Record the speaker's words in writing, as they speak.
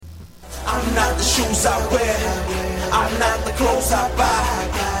I'm not the shoes I wear, I'm not the clothes I buy,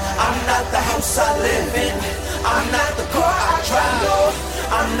 I'm not the house I live in, I'm not the car I drive, no,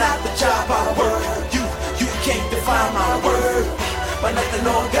 I'm not the job I work. You can't define my word, but nothing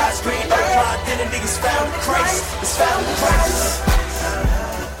on God's green earth. My identity is found in Christ, it's found in Christ.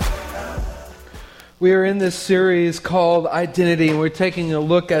 We are in this series called Identity, and we're taking a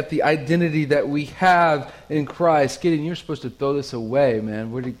look at the identity that we have in Christ. Gideon, you're supposed to throw this away,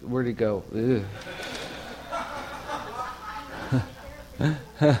 man. Where'd it go? I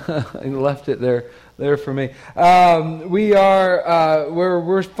left it there for me. We're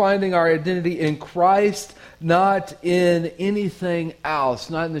finding our identity in Christ, not in anything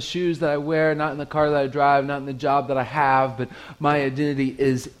else, not in the shoes that I wear, not in the car that I drive, not in the job that I have, but my identity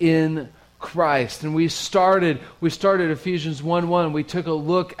is in Christ. And we started Ephesians 1:1. We took a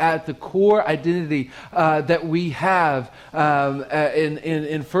look at the core identity that we have.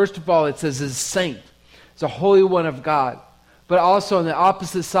 In first of all, it says is saint. It's a holy one of God. But also on the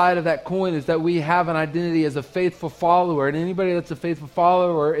opposite side of that coin is that we have an identity as a faithful follower. And anybody that's a faithful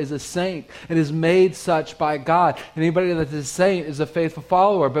follower is a saint and is made such by God. Anybody that's a saint is a faithful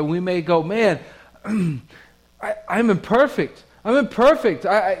follower. But we may go, man, I'm imperfect. I'm imperfect.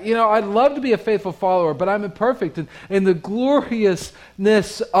 I'd love to be a faithful follower, but I'm imperfect. And the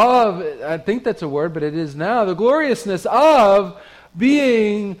gloriousness of, I think that's a word, but it is now, the gloriousness of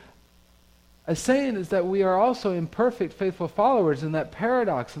being a saint is that we are also imperfect, faithful followers, in that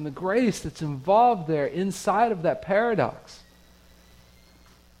paradox and the grace that's involved there inside of that paradox.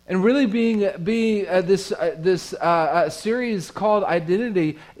 And really this series called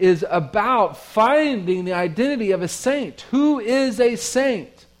Identity is about finding the identity of a saint. Who is a saint?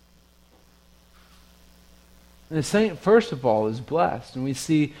 And a saint, first of all, is blessed. And we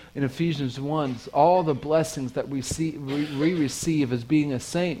see in Ephesians 1 all the blessings that we receive as being a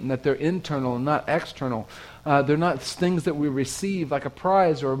saint, and that they're internal and not external. They're not things that we receive like a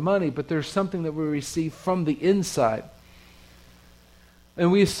prize or money, but there's something that we receive from the inside. And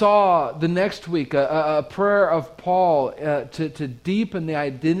we saw the next week a prayer of Paul to deepen the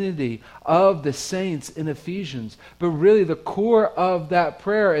identity of the saints in Ephesians. But really the core of that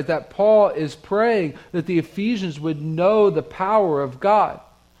prayer is that Paul is praying that the Ephesians would know the power of God.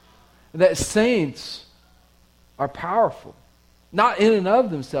 That saints are powerful. Not in and of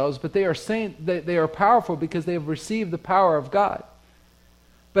themselves, but they are powerful because they have received the power of God.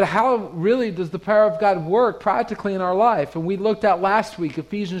 But how really does the power of God work practically in our life? And we looked at last week,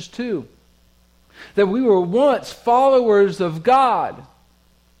 Ephesians 2, that we were once followers of God.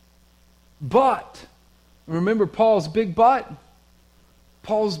 But, remember Paul's big but?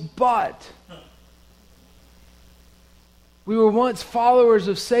 Paul's but. We were once followers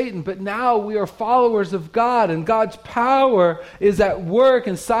of Satan, but now we are followers of God, and God's power is at work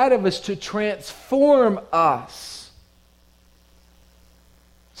inside of us to transform us,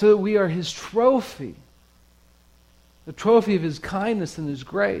 so that we are His trophy, the trophy of His kindness and His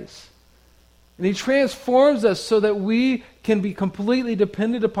grace. And He transforms us so that we can be completely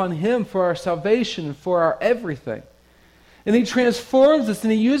dependent upon Him for our salvation and for our everything. And He transforms us,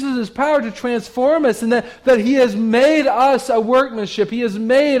 and He uses His power to transform us, and that He has made us a workmanship. He has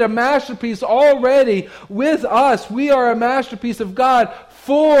made a masterpiece already with us. We are a masterpiece of God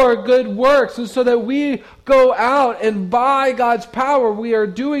for good works. And so that we go out and by God's power, we are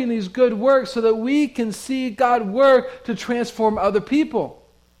doing these good works so that we can see God work to transform other people.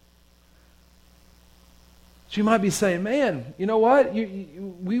 So you might be saying, man, you know what?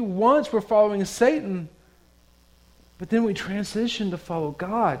 We once were following Satan, but then we transitioned to follow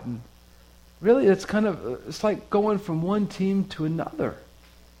God. And really, it's like going from one team to another.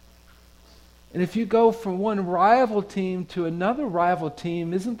 And if you go from one rival team to another rival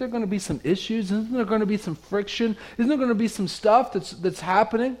team, isn't there going to be some issues? Isn't there going to be some friction? Isn't there going to be some stuff that's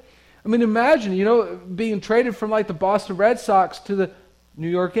happening? I mean, imagine, being traded from like the Boston Red Sox to the New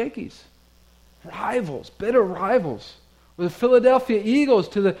York Yankees. Rivals, bitter rivals. Or the Philadelphia Eagles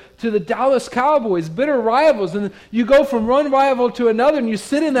to the Dallas Cowboys, bitter rivals. And you go from one rival to another, and you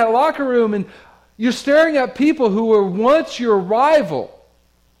sit in that locker room, and you're staring at people who were once your rival.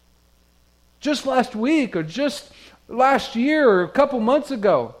 Just last week, or just last year, or a couple months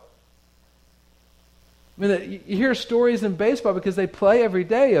ago. I mean, you hear stories in baseball because they play every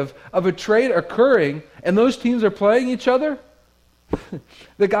day of a trade occurring, and those teams are playing each other.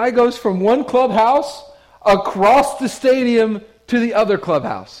 The guy goes from one clubhouse across the stadium to the other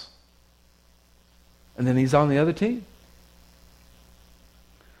clubhouse. And then he's on the other team.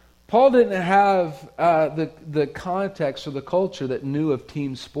 Paul didn't have the context or the culture that knew of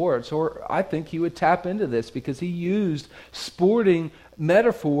team sports, or I think he would tap into this because he used sporting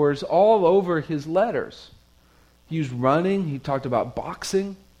metaphors all over his letters. He used running, he talked about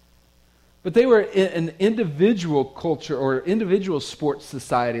boxing, but they were an individual culture or individual sports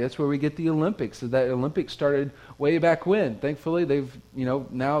society. That's where we get the Olympics. So that Olympics started way back when. Thankfully, they've,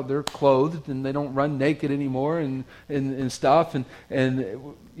 now they're clothed and they don't run naked anymore and stuff.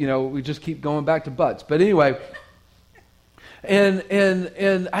 And we just keep going back to butts. But anyway,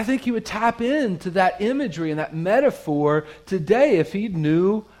 and I think he would tap into that imagery and that metaphor today if he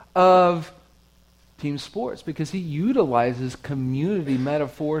knew of team sports, because he utilizes community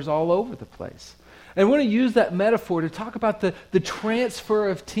metaphors all over the place. And I want to use that metaphor to talk about the transfer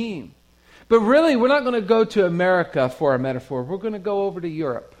of team. But really, we're not going to go to America for our metaphor. We're going to go over to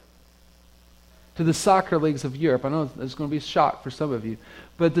Europe, to the soccer leagues of Europe. I know it's going to be a shock for some of you,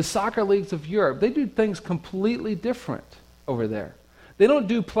 but the soccer leagues of Europe, they do things completely different over there. They don't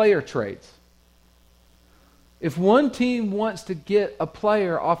do player trades. If one team wants to get a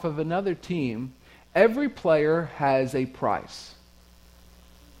player off of another team, every player has a price.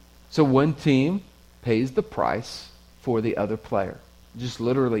 So one team pays the price for the other player. Just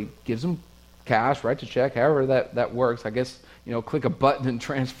literally gives them cash, writes a check, however that works. I guess, click a button and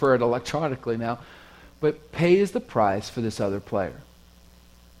transfer it electronically now. But pays the price for this other player.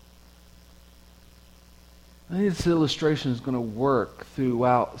 I think this illustration is going to work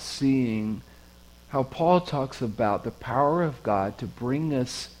throughout seeing how Paul talks about the power of God to bring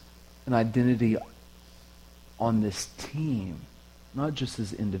us an identity on this team, not just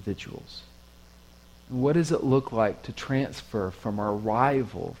as individuals. What does it look like to transfer from a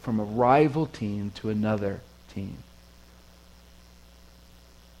rival team to another team?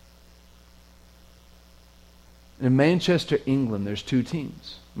 In Manchester, England, there's two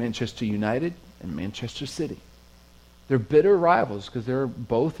teams, Manchester United and Manchester City. They're bitter rivals because they're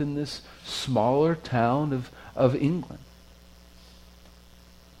both in this smaller town of England.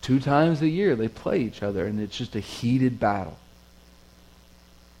 2 times a year they play each other, and it's just a heated battle.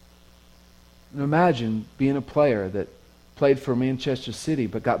 And imagine being a player that played for Manchester City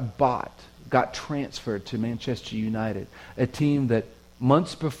but got transferred to Manchester United, a team that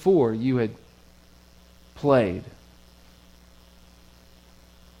months before you had played.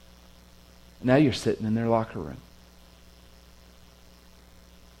 Now you're sitting in their locker room.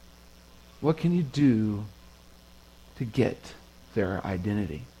 What can you do to get their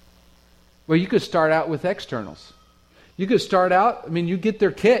identity? Well, you could start out with externals. You could start out, you get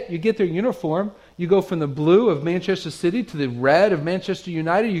their kit, you get their uniform, you go from the blue of Manchester City to the red of Manchester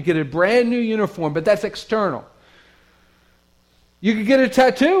United, you get a brand new uniform, but that's external. You could get a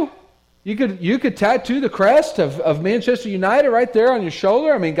tattoo. You could tattoo the crest of Manchester United right there on your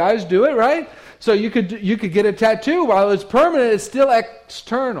shoulder. Guys do it, right? So you could get a tattoo. While it's permanent, it's still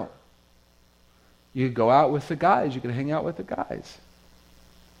external. You could go out with the guys. You could hang out with the guys.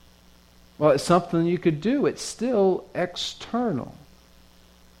 Well, it's something you could do. It's still external.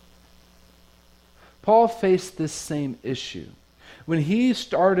 Paul faced this same issue. When he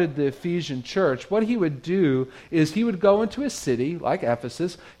started the Ephesian church, what he would do is he would go into a city like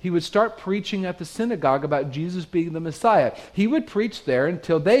Ephesus. He would start preaching at the synagogue about Jesus being the Messiah. He would preach there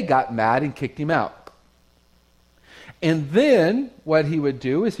until they got mad and kicked him out. And then what he would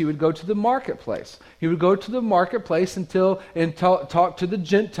do is he would go to the marketplace. He would go to the marketplace and talk to the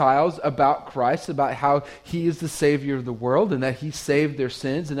Gentiles about Christ, about how he is the Savior of the world and that he saved their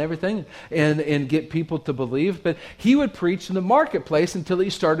sins and everything, and get people to believe. But he would preach in the marketplace until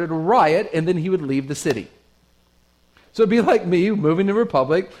he started a riot, and then he would leave the city. So it'd be like me moving to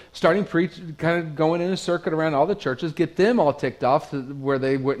Republic, starting kind of going in a circuit around all the churches, get them all ticked off to where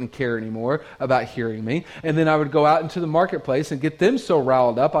they wouldn't care anymore about hearing me. And then I would go out into the marketplace and get them so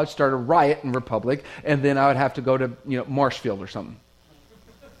riled up, I'd start a riot in Republic, and then I would have to go to Marshfield or something.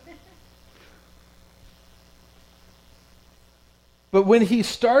 But when he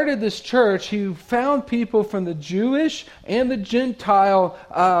started this church, he found people from the Jewish and the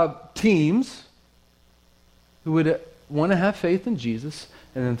Gentile teams who would want to have faith in Jesus,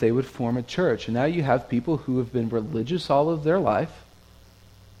 and then they would form a church. And now you have people who have been religious all of their life,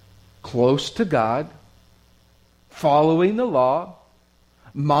 close to God, following the law,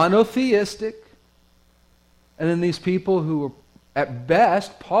 monotheistic, and then these people who were at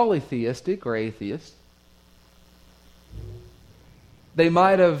best polytheistic or atheist. They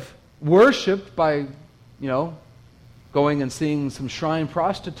might have worshipped by, going and seeing some shrine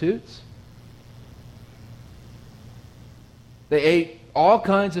prostitutes. They ate all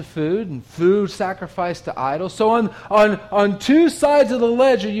kinds of food and food sacrificed to idols. So on two sides of the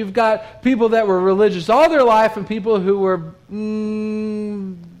ledger, you've got people that were religious all their life and people who were,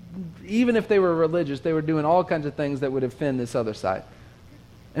 even if they were religious, they were doing all kinds of things that would offend this other side.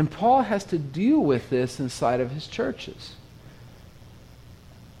 And Paul has to deal with this inside of his churches.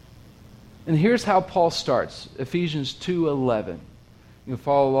 And here's how Paul starts, Ephesians 2:11. You can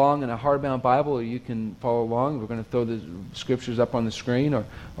follow along in a hardbound Bible, or you can follow along. We're going to throw the scriptures up on the screen,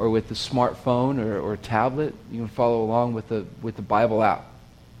 or with the smartphone or tablet. You can follow along with the Bible app.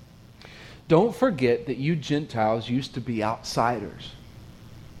 Don't forget that you Gentiles used to be outsiders.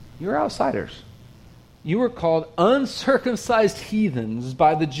 You're outsiders. You were called uncircumcised heathens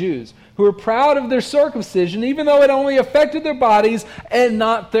by the Jews, who were proud of their circumcision, even though it only affected their bodies and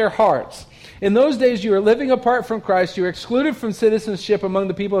not their hearts. In those days, you were living apart from Christ. You were excluded from citizenship among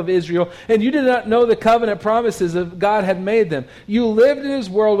the people of Israel, and you did not know the covenant promises that God had made them. You lived in this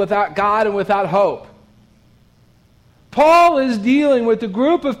world without God and without hope. Paul is dealing with a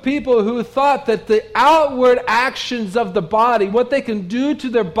group of people who thought that the outward actions of the body, what they can do to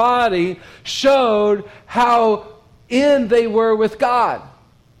their body, showed how in they were with God.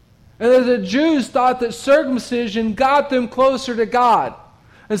 And the Jews thought that circumcision got them closer to God.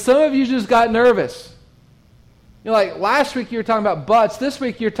 And some of you just got nervous. You're like, last week you were talking about butts, this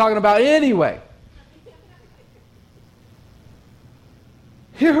week you're talking about anyway.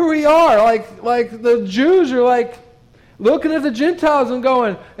 Here we are, like the Jews are like looking at the Gentiles and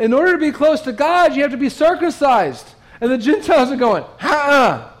going, in order to be close to God, you have to be circumcised. And the Gentiles are going,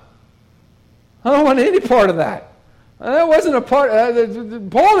 I don't want any part of that. That wasn't a part,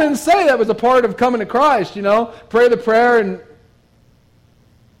 Paul didn't say that was a part of coming to Christ, pray the prayer and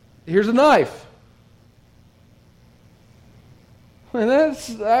here's a knife. And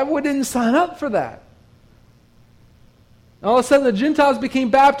I didn't sign up for that. All of a sudden the Gentiles became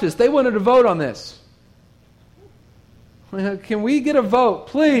Baptists. They wanted to vote on this. Can we get a vote,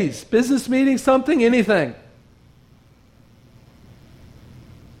 please? Business meeting, something, anything.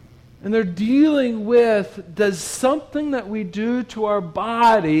 And they're dealing with, does something that we do to our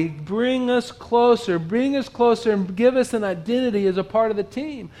body bring us closer and give us an identity as a part of the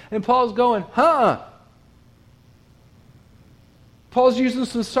team? And Paul's going, Paul's using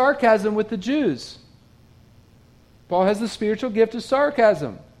some sarcasm with the Jews. Paul has the spiritual gift of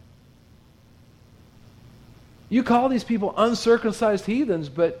sarcasm. You call these people uncircumcised heathens,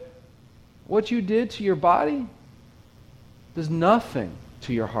 but what you did to your body does nothing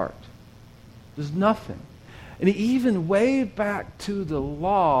to your heart. Does nothing. And even way back to the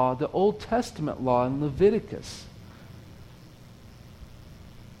law, the Old Testament law in Leviticus,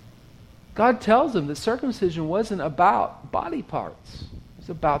 God tells them that circumcision wasn't about body parts. It's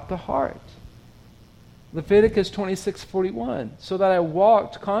about the heart. Leviticus 26:41, so that I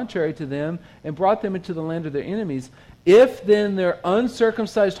walked contrary to them and brought them into the land of their enemies. If then their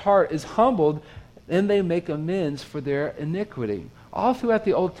uncircumcised heart is humbled, then they make amends for their iniquity. All throughout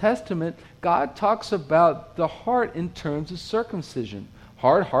the Old Testament, God talks about the heart in terms of circumcision.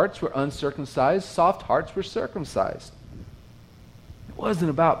 Hard hearts were uncircumcised, soft hearts were circumcised. It wasn't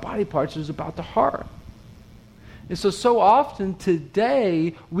about body parts, it was about the heart. And so often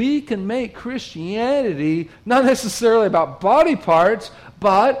today, we can make Christianity not necessarily about body parts,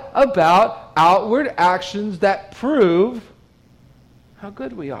 but about outward actions that prove how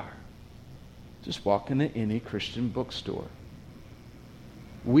good we are. Just walk into any Christian bookstore.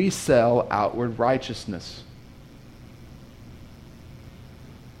 We sell outward righteousness.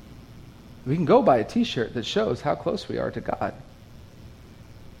 We can go buy a t-shirt that shows how close we are to God.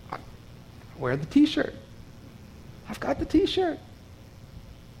 Wear the t-shirt. I've got the t-shirt.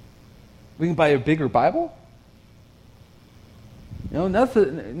 We can buy a bigger Bible. None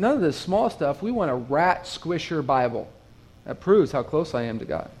of the small stuff. We want a rat squisher Bible. That proves how close I am to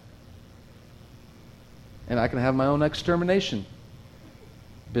God. And I can have my own extermination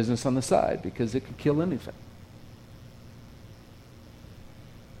business on the side because it could kill anything.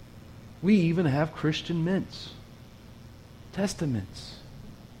 We even have Christian mints, testaments.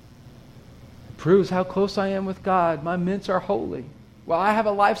 It proves how close I am with God. My mints are holy. Well, I have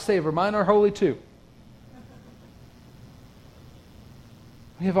a lifesaver. Mine are holy too.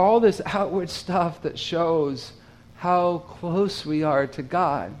 We have all this outward stuff that shows how close we are to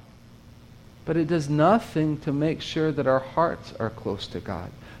God. But it does nothing to make sure that our hearts are close to God.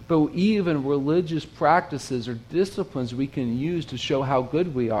 But even religious practices or disciplines we can use to show how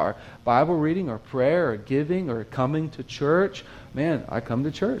good we are. Bible reading or prayer or giving or coming to church. Man, I come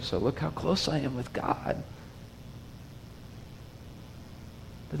to church, so look how close I am with God.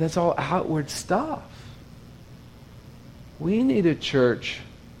 But that's all outward stuff. We need a church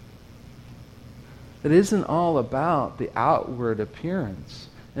that isn't all about the outward appearance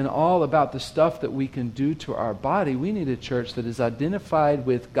and all about the stuff that we can do to our body. We need a church that is identified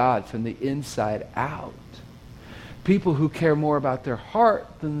with God from the inside out. People who care more about their heart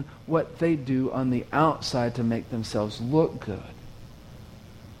than what they do on the outside to make themselves look good.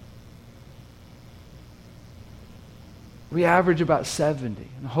 We average about 70.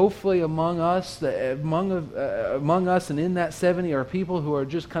 And hopefully among us and in that 70 are people who are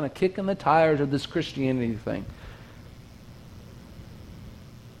just kind of kicking the tires of this Christianity thing.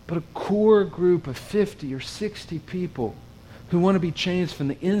 But a core group of 50 or 60 people who want to be changed from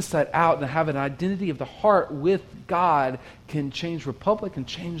the inside out and have an identity of the heart with God can change Republic and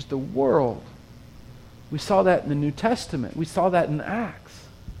change the world. We saw that in the New Testament. We saw that in Acts.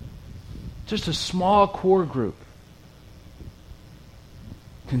 Just a small core group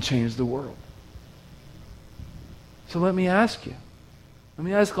can change the world. So let me ask you, let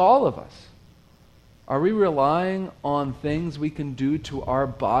me ask all of us, are we relying on things we can do to our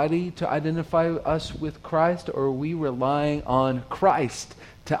body to identify us with Christ, or are we relying on Christ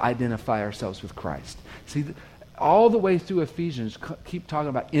to identify ourselves with Christ? See, all the way through Ephesians, keep talking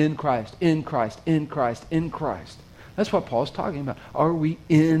about in Christ, in Christ, in Christ, in Christ. That's what Paul's talking about. Are we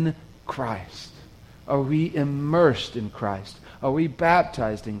in Christ? Are we immersed in Christ? Are we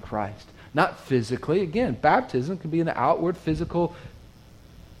baptized in Christ? Not physically. Again, baptism can be an outward physical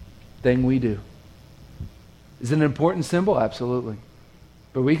thing we do. Is it an important symbol? Absolutely.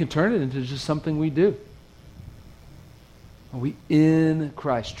 But we can turn it into just something we do. Are we in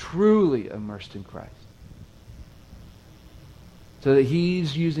Christ, truly immersed in Christ? So that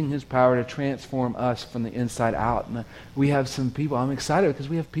He's using His power to transform us from the inside out. And we have some people, I'm excited because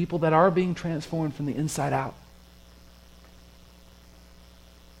we have people that are being transformed from the inside out.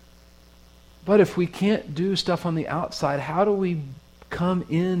 But if we can't do stuff on the outside, how do we come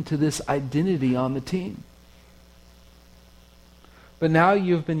into this identity on the team? But now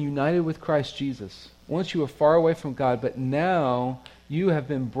you have been united with Christ Jesus. Once you were far away from God, but now you have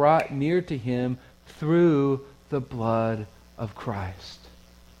been brought near to Him through the blood of Christ.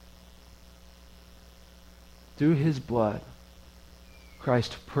 Through His blood,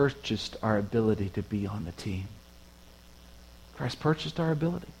 Christ purchased our ability to be on the team. Christ purchased our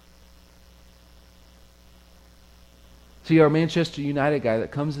ability. See, our Manchester United guy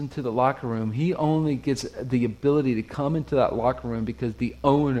that comes into the locker room, he only gets the ability to come into that locker room because the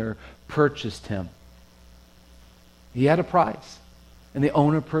owner purchased him. He had a price, and the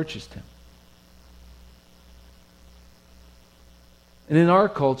owner purchased him. And in our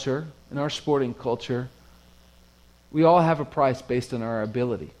culture, in our sporting culture, we all have a price based on our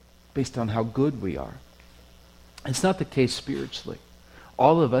ability, based on how good we are. It's not the case spiritually.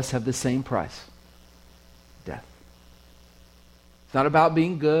 All of us have the same price: death. It's not about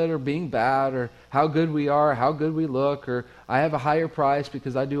being good or being bad or how good we are or how good we look or I have a higher price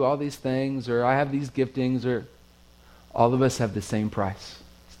because I do all these things or I have these giftings. Or all of us have the same price.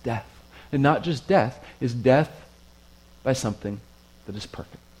 It's death. And not just death, it's death by something that is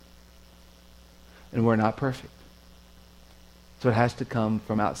perfect. And we're not perfect. So it has to come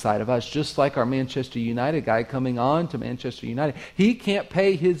from outside of us. Just like our Manchester United guy coming on to Manchester United. He can't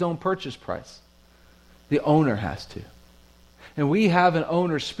pay his own purchase price. The owner has to. And we have an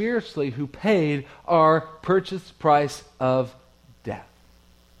owner spiritually who paid our purchase price of death.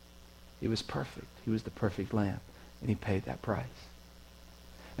 He was perfect. He was the perfect lamb. And He paid that price.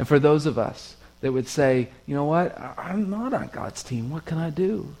 And for those of us that would say, you know what, I'm not on God's team. What can I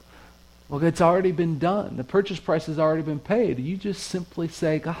do? Well, it's already been done. The purchase price has already been paid. You just simply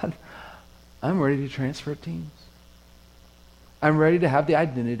say, God, I'm ready to transfer teams. I'm ready to have the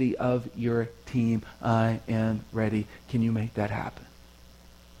identity of your team. I am ready. Can you make that happen?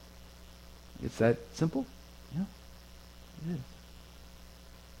 It's that simple? Yeah, it is.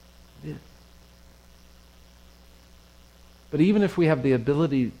 It is. But even if we have the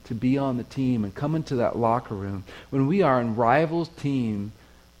ability to be on the team and come into that locker room, when we are in rivals' team,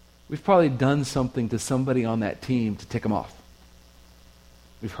 we've probably done something to somebody on that team to tick them off.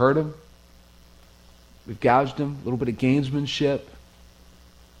 We've hurt them. We've gouged them. A little bit of gamesmanship.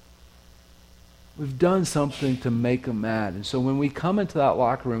 We've done something to make them mad. And so when we come into that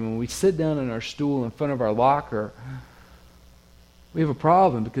locker room and we sit down in our stool in front of our locker, we have a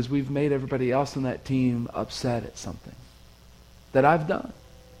problem because we've made everybody else on that team upset at something that I've done.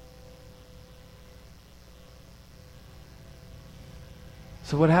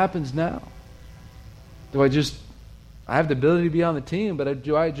 So what happens now? I have the ability to be on the team, but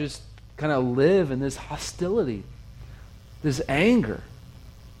do I just kind of live in this hostility, this anger,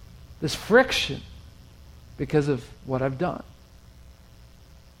 this friction? because of what I've done.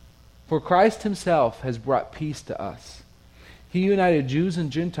 For Christ himself has brought peace to us. He united Jews and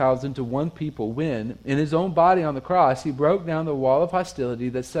Gentiles into one people when, in his own body on the cross, he broke down the wall of hostility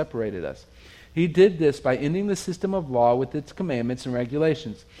that separated us. He did this by ending the system of law with its commandments and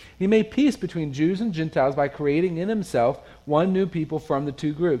regulations. He made peace between Jews and Gentiles by creating in himself one new people from the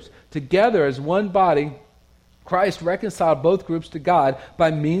two groups. Together as one body, Christ reconciled both groups to God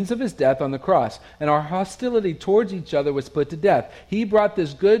by means of his death on the cross, and our hostility towards each other was put to death. He brought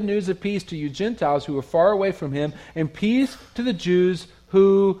this good news of peace to you Gentiles who were far away from him, and peace to the Jews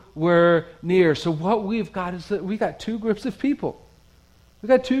who were near. So what we've got is that we've got two groups of people. We've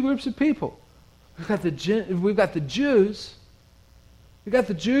got two groups of people. We've got the Jews. We've got the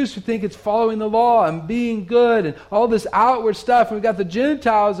Jews who think it's following the law and being good and all this outward stuff. And we've got the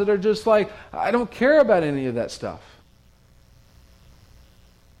Gentiles that are just like, I don't care about any of that stuff.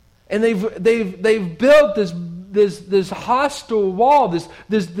 And they've built this hostile wall, this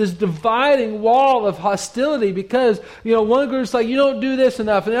dividing wall of hostility because, one group's like, you don't do this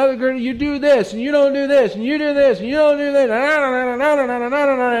enough, and the other group, you do this, and you don't do this, and you do this, and you don't do this,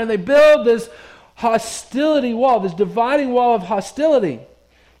 and they build this hostility wall, this dividing wall of hostility.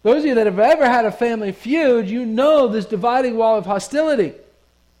 Those of you that have ever had a family feud, you know this dividing wall of hostility.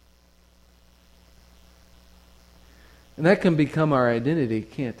 And that can become our identity,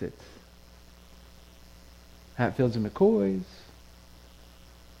 can't it? Hatfields and McCoys,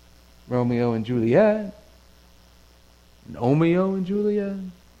 Romeo and Juliet, Romeo and Juliet.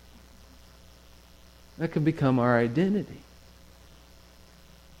 That can become our identity.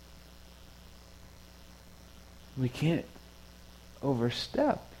 We can't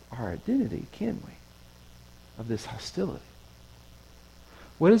overstep our identity, can we? Of this hostility.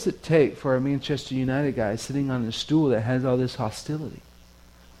 What does it take for a Manchester United guy sitting on a stool that has all this hostility?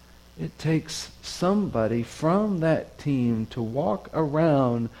 It takes somebody from that team to walk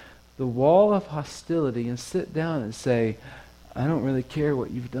around the wall of hostility and sit down and say, I don't really care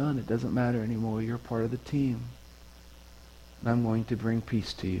what you've done. It doesn't matter anymore. You're part of the team. And I'm going to bring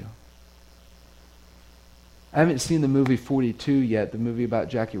peace to you. I haven't seen the movie 42 yet, the movie about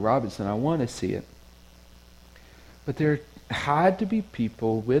Jackie Robinson. I want to see it. But there had to be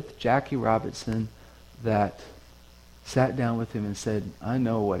people with Jackie Robinson that sat down with him and said, I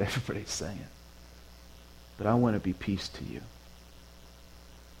know what everybody's saying, but I want to be peace to you.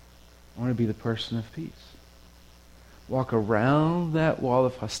 I want to be the person of peace. Walk around that wall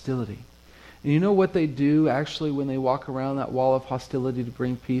of hostility. And you know what they do actually when they walk around that wall of hostility to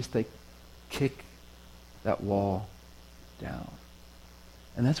bring peace? They kick that wall down.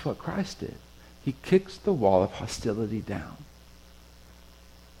 And that's what Christ did. He kicks the wall of hostility down.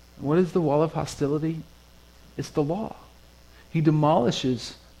 And what is the wall of hostility? It's the law. He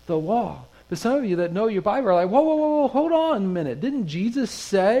demolishes the law. But some of you that know your Bible are like, whoa, hold on a minute. Didn't Jesus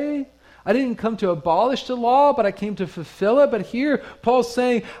say, I didn't come to abolish the law, but I came to fulfill it? But here, Paul's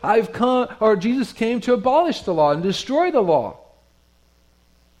saying, Jesus came to abolish the law and destroy the law.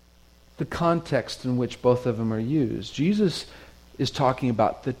 The context in which both of them are used. Jesus is talking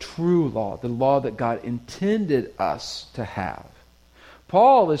about the true law, the law that God intended us to have.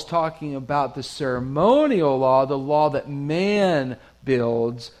 Paul is talking about the ceremonial law, the law that man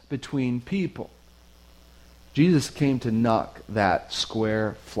builds between people. Jesus came to knock that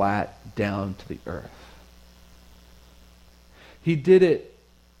square, flat, down to the earth. He did it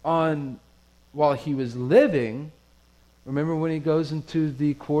while he was living. Remember when he goes into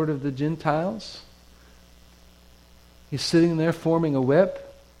the court of the Gentiles? He's sitting there forming a whip.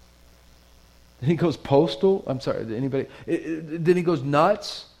 Then he goes postal. I'm sorry, anybody? Then he goes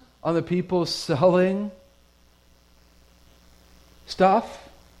nuts on the people selling stuff.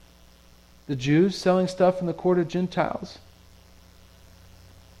 The Jews selling stuff in the court of Gentiles.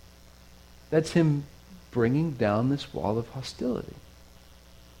 That's him bringing down this wall of hostility.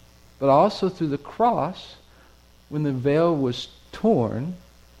 But also through the cross, when the veil was torn,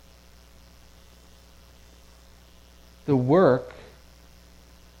 the work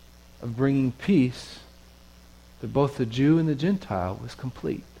of bringing peace to both the Jew and the Gentile was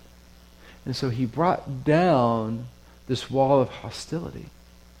complete. And so he brought down this wall of hostility.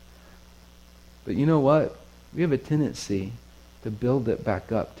 But you know what? We have a tendency to build it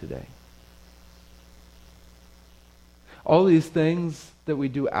back up today. All these things that we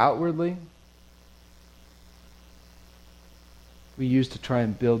do outwardly, we use to try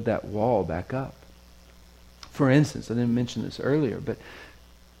and build that wall back up. For instance, I didn't mention this earlier, but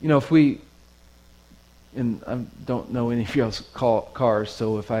if we, and I don't know any of y'all's cars,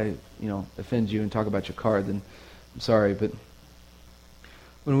 so if I, offend you and talk about your car, then I'm sorry, but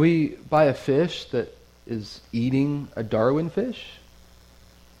when we buy a fish that is eating a Darwin fish?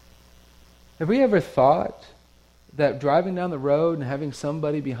 Have we ever thought that driving down the road and having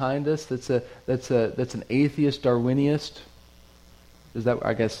somebody behind us that's an atheist Darwinist, is that,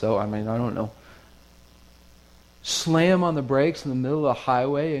 I guess so, I mean, I don't know, slam on the brakes in the middle of the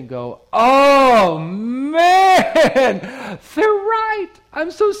highway and go, oh man, they're right.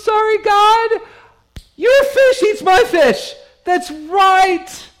 I'm so sorry, God. Your fish eats my fish. That's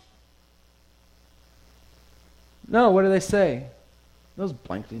right. No, what do they say? Those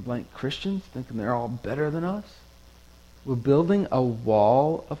blankety blank Christians thinking they're all better than us. We're building a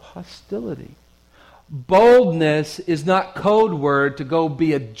wall of hostility. Boldness is not code word to go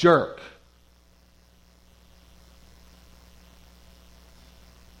be a jerk.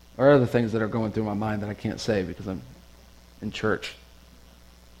 Or other things that are going through my mind that I can't say because I'm in church.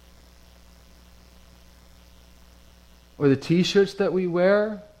 Or the t-shirts that we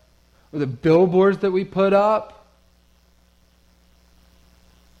wear, or the billboards that we put up.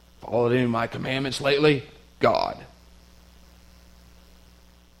 Followed any of my commandments lately? God.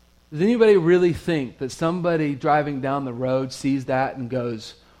 Does anybody really think that somebody driving down the road sees that and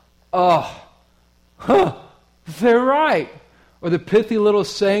goes, oh, they're right? Or the pithy little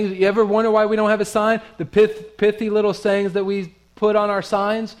sayings. You ever wonder why we don't have a sign? The pithy little sayings that we put on our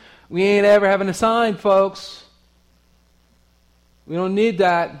signs? We ain't ever having a sign, folks. We don't need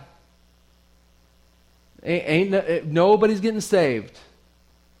that. Nobody's getting saved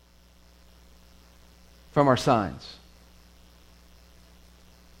from our signs.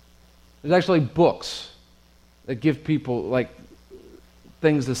 There's actually books that give people like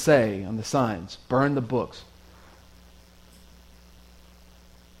things to say on the signs. Burn the books.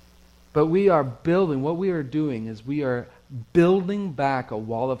 But we are building, what we are doing is we are building back a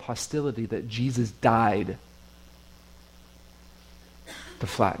wall of hostility that Jesus died to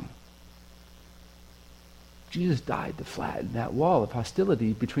flatten. Jesus died to flatten that wall of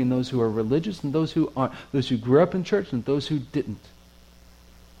hostility between those who are religious and those who aren't, those who grew up in church and those who didn't.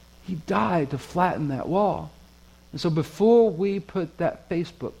 He died to flatten that wall. And so before we put that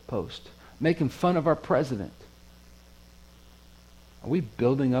Facebook post making fun of our president, are we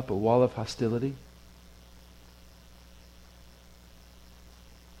building up a wall of hostility?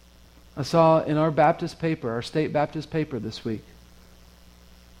 I saw in our Baptist paper, our state Baptist paper this week,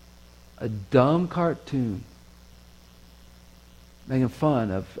 a dumb cartoon making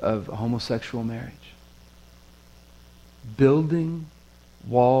fun of homosexual marriage. Building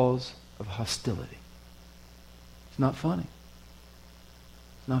walls of hostility. It's not funny.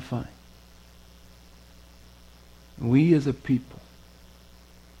 It's not funny. We as a people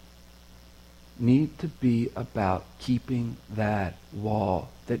need to be about keeping that wall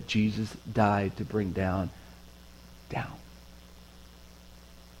that Jesus died to bring down.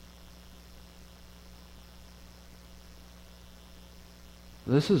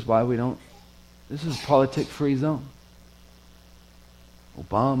 This is why we don't, this is politic-free zone.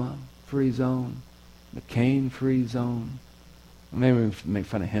 Obama, free zone. McCain, free zone. Maybe we make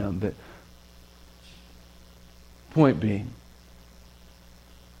fun of him, but point being,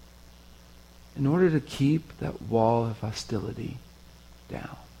 in order to keep that wall of hostility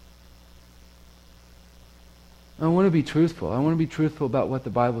down, I want to be truthful. I want to be truthful about what the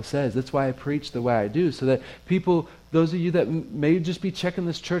Bible says. That's why I preach the way I do, so that people, those of you that may just be checking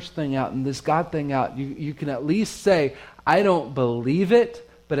this church thing out and this God thing out, you can at least say, I don't believe it,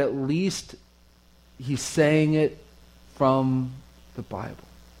 but at least he's saying it from the Bible.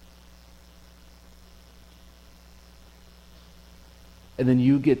 And then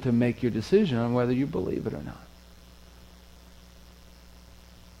you get to make your decision on whether you believe it or not.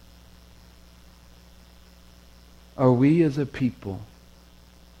 Are we as a people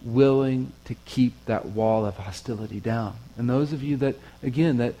willing to keep that wall of hostility down? And those of you that,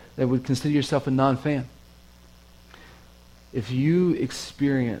 again, that would consider yourself a non-fan, if you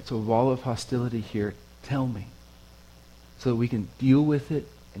experience a wall of hostility here, tell me, so that we can deal with it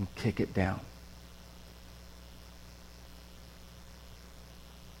and kick it down.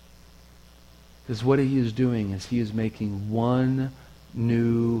 Because what he is doing is he is making one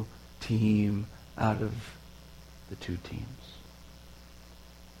new team out of the two teams.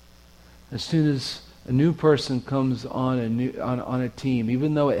 As soon as a new person comes on a team,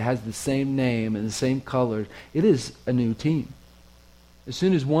 even though it has the same name and the same colors, it is a new team. As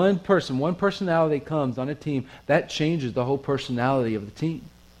soon as one personality comes on a team, that changes the whole personality of the team.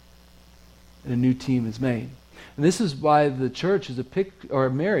 And a new team is made. And this is why the church is a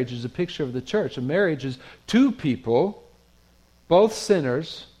marriage is a picture of the church. A marriage is two people, both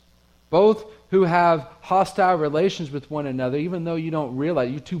sinners, both who have hostile relations with one another, even though you don't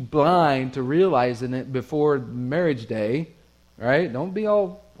realize, you're too blind to realizing it before marriage day, right? Don't be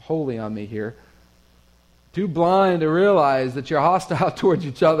all holy on me here. Too blind to realize that you're hostile towards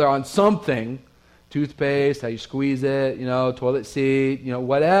each other on something. Toothpaste, how you squeeze it, toilet seat,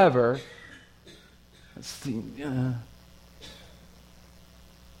 whatever.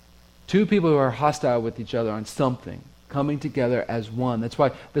 Two people who are hostile with each other on something, coming together as one. That's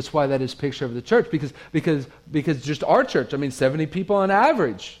why that is picture of the church, because just our church, 70 people on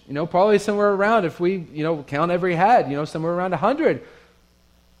average, probably somewhere around, if we, count every head, somewhere around 100.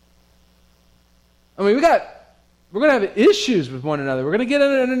 We're going to have issues with one another. We're going to get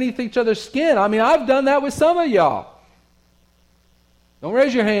underneath each other's skin. I've done that with some of y'all. Don't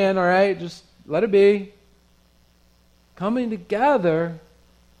raise your hand, all right? Just let it be. Coming together,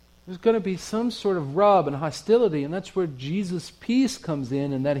 there's going to be some sort of rub and hostility, and that's where Jesus' peace comes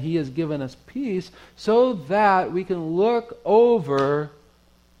in, and that He has given us peace so that we can look over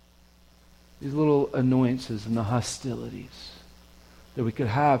these little annoyances and the hostilities that we could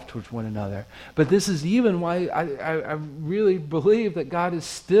have towards one another. But this is even why I really believe that God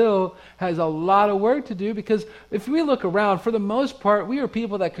still has a lot of work to do, because if we look around, for the most part, we are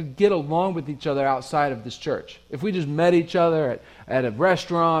people that could get along with each other outside of this church. If we just met each other at a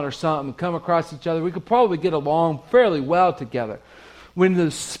restaurant or something and come across each other, we could probably get along fairly well together. When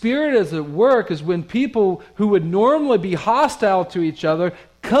the Spirit is at work is when people who would normally be hostile to each other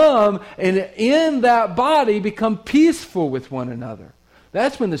come and in that body become peaceful with one another.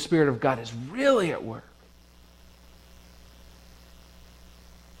 That's when the Spirit of God is really at work.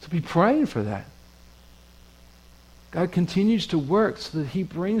 So be praying for that. God continues to work so that He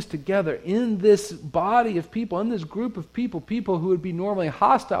brings together in this body of people, in this group of people who would be normally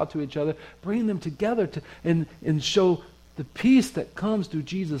hostile to each other, bring them together and show the peace that comes through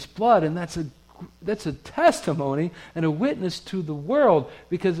Jesus' blood. And that's a testimony and a witness to the world,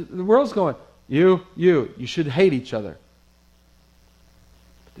 because the world's going, you should hate each other.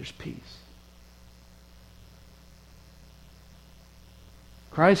 But there's peace.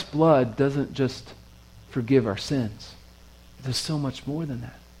 Christ's blood doesn't just forgive our sins. It does so much more than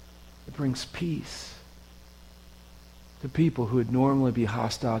that. It brings peace to people who would normally be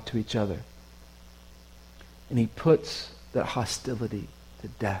hostile to each other. And He puts that hostility to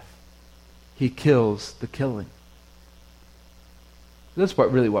death. He kills the killing. That's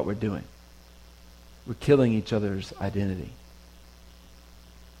really what we're doing. We're killing each other's identity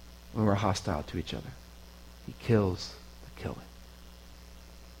when we're hostile to each other. He kills the killing.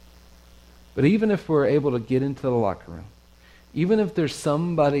 But even if we're able to get into the locker room, even if there's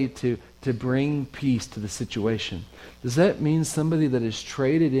somebody to bring peace to the situation, does that mean somebody that is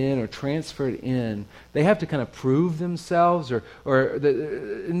traded in or transferred in, they have to kind of prove themselves, in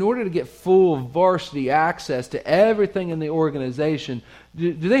order to get full varsity access to everything in the organization?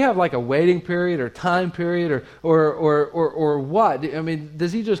 Do they have like a waiting period or time period or what?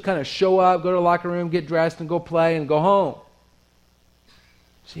 Does he just kind of show up, go to the locker room, get dressed, and go play and go home?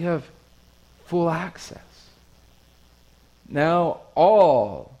 So you have full access. Now,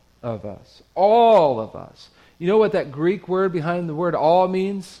 all of us. You know what that Greek word behind the word all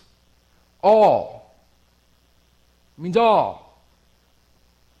means? All. It means all.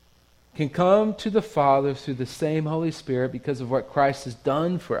 Can come to the Father through the same Holy Spirit because of what Christ has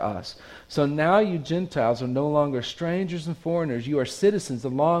done for us. So now you Gentiles are no longer strangers and foreigners. You are citizens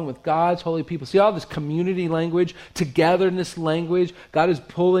along with God's holy people. See all this community language, togetherness language. God is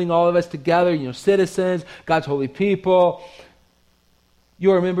pulling all of us together, citizens, God's holy people.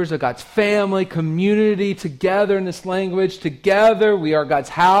 You are members of God's family, community, togetherness language. Together we are God's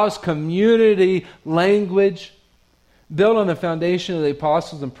house, community language. Built on the foundation of the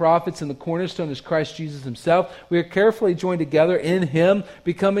apostles and prophets, and the cornerstone is Christ Jesus Himself. We are carefully joined together in Him,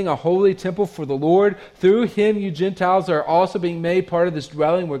 becoming a holy temple for the Lord. Through Him, you Gentiles are also being made part of this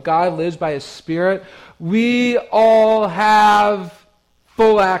dwelling where God lives by His Spirit. We all have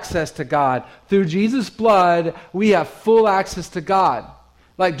full access to God. Through Jesus' blood, we have full access to God.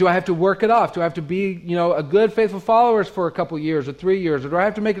 Like, do I have to work it off? Do I have to be, a good, faithful follower for a couple years or 3 years? Or do I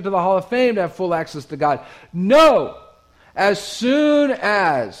have to make it to the Hall of Fame to have full access to God? No! As soon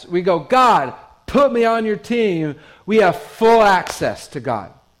as we go, God, put me on your team, we have full access to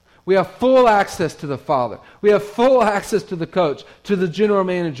God. We have full access to the Father. We have full access to the coach, to the general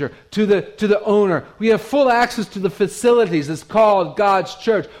manager, to the owner. We have full access to the facilities. It's called God's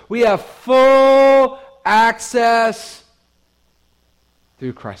church. We have full access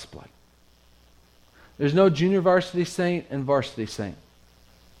through Christ's blood. There's no junior varsity saint and varsity saint.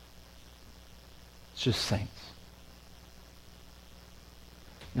 It's just saints.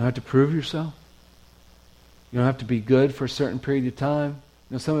 You don't have to prove yourself. You don't have to be good for a certain period of time.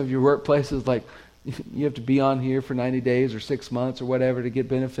 You know, some of your workplaces, like, you have to be on here for 90 days or 6 months or whatever to get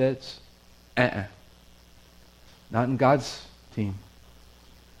benefits. Not in God's team.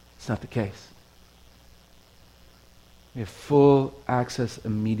 It's not the case. We have full access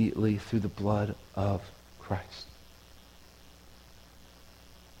immediately through the blood of Christ.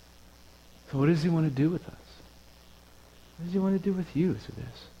 So what does he want to do with us? What does he want to do with you through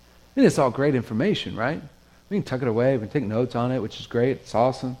this? I mean, it's all great information, right? We can tuck it away, we can take notes on it, which is great, it's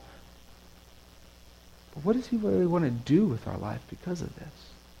awesome. But what does he really want to do with our life because of this?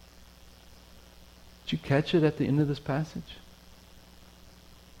 Did you catch it at the end of this passage?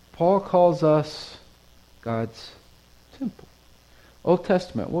 Paul calls us God's temple. Old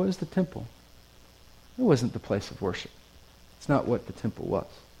Testament, what was the temple? It wasn't the place of worship. It's not what the temple was.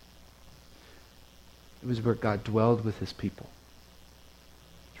 It was where God dwelled with his people.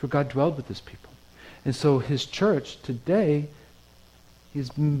 It's where God dwelled with his people. And so his church today,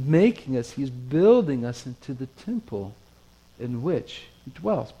 he's making us, he's building us into the temple in which he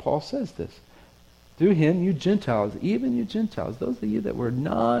dwells. Paul says this. Through him, you Gentiles, even you Gentiles, those of you that were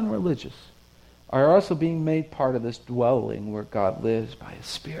non-religious, are also being made part of this dwelling where God lives by his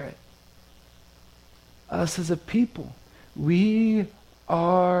Spirit. Us as a people, we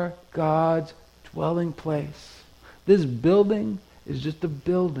are God's dwelling place. This building is just a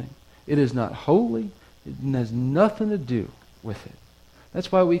building. It is not holy. It has nothing to do with it.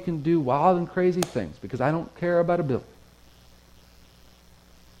 That's why we can do wild and crazy things, because I don't care about a building.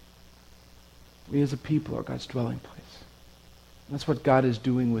 We as a people are God's dwelling place. That's what God is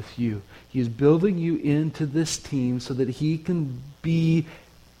doing with you. He is building you into this team so that he can be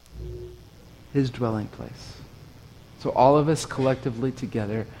his dwelling place. So all of us collectively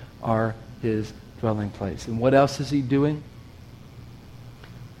together are his dwelling place. And what else is he doing?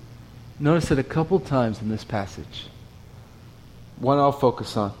 Notice it a couple times in this passage. One I'll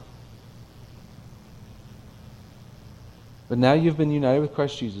focus on. But now you've been united with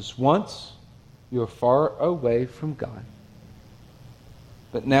Christ Jesus. Once you were far away from God,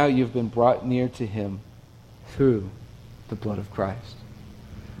 but now you've been brought near to him through the blood of Christ.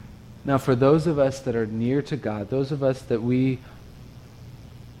 Now for those of us that are near to God, those of us that we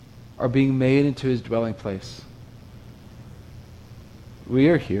are being made into his dwelling place, we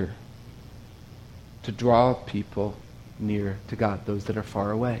are here to draw people near to God, those that are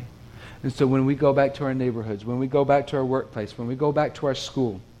far away. And so when we go back to our neighborhoods, when we go back to our workplace, when we go back to our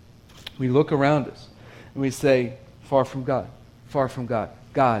school, we look around us and we say, far from God, far from God.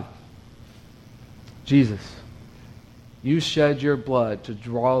 God, Jesus, you shed your blood to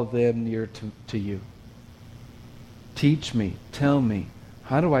draw them near to you. Teach me, tell me,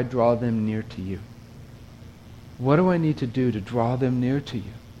 how do I draw them near to you? What do I need to do to draw them near to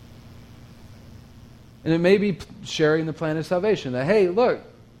you? And it may be sharing the plan of salvation. That, hey, look,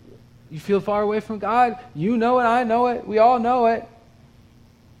 you feel far away from God? You know it, I know it, we all know it.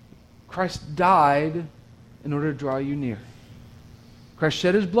 Christ died in order to draw you near. Christ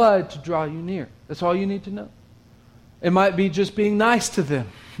shed his blood to draw you near. That's all you need to know. It might be just being nice to them.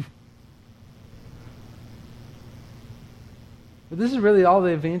 But this is really all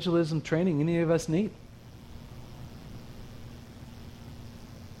the evangelism training any of us need.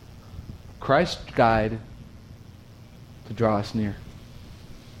 Christ died to draw us near.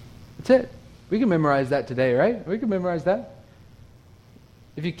 That's it. We can memorize that today, right? We can memorize that.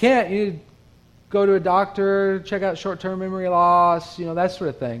 If you can't, you go to a doctor, check out short-term memory loss, that sort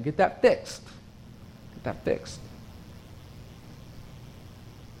of thing. Get that fixed. Get that fixed.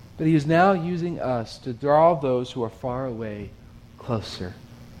 But he is now using us to draw those who are far away closer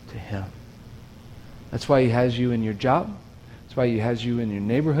to him. That's why he has you in your job. That's why he has you in your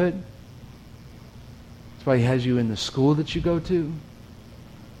neighborhood. That's why he has you in the school that you go to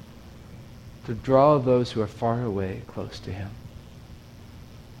draw those who are far away close to him.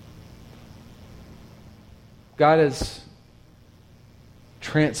 God has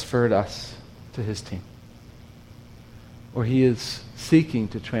transferred us to his team. Or he is seeking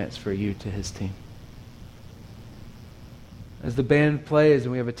to transfer you to his team. As the band plays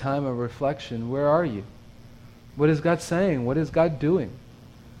and we have a time of reflection, where are you? What is God saying? What is God doing?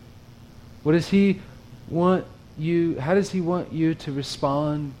 What does he want you, how does he want you to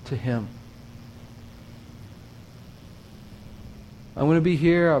respond to him? I'm going to be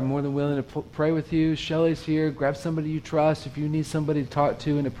here. I'm more than willing to pray with you. Shelley's here. Grab somebody you trust if you need somebody to talk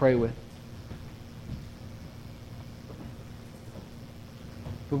to and to pray with.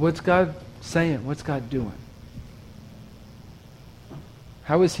 But what's God saying? What's God doing?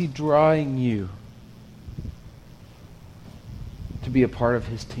 How is he drawing you to be a part of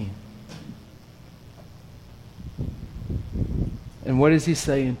his team? And what is he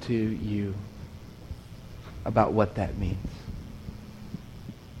saying to you about what that means?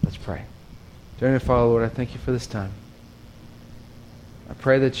 Let's pray. Dear Heavenly Father, Lord, I thank you for this time. I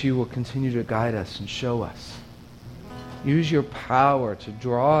pray that you will continue to guide us and show us. Use your power to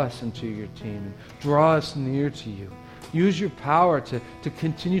draw us into your team and draw us near to you. Use your power to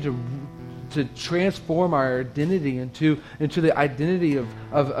continue to transform our identity into the identity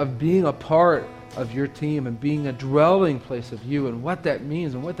of being a part of your team and being a dwelling place of you, and what that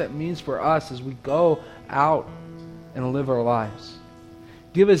means for us as we go out and live our lives.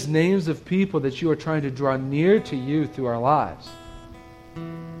 Give us names of people that you are trying to draw near to you through our lives.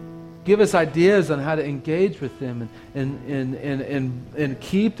 Give us ideas on how to engage with them and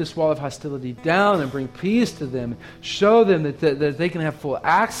keep this wall of hostility down and bring peace to them. Show them that they can have full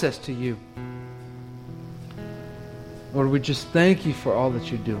access to you. Lord, we just thank you for all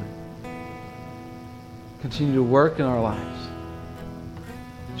that you're doing. Continue to work in our lives.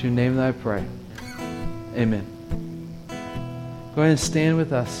 In your name that I pray. Amen. Go ahead and stand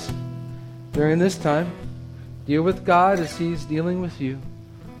with us. During this time, deal with God as he's dealing with you.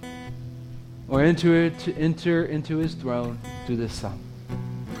 Or enter into his throne through this song.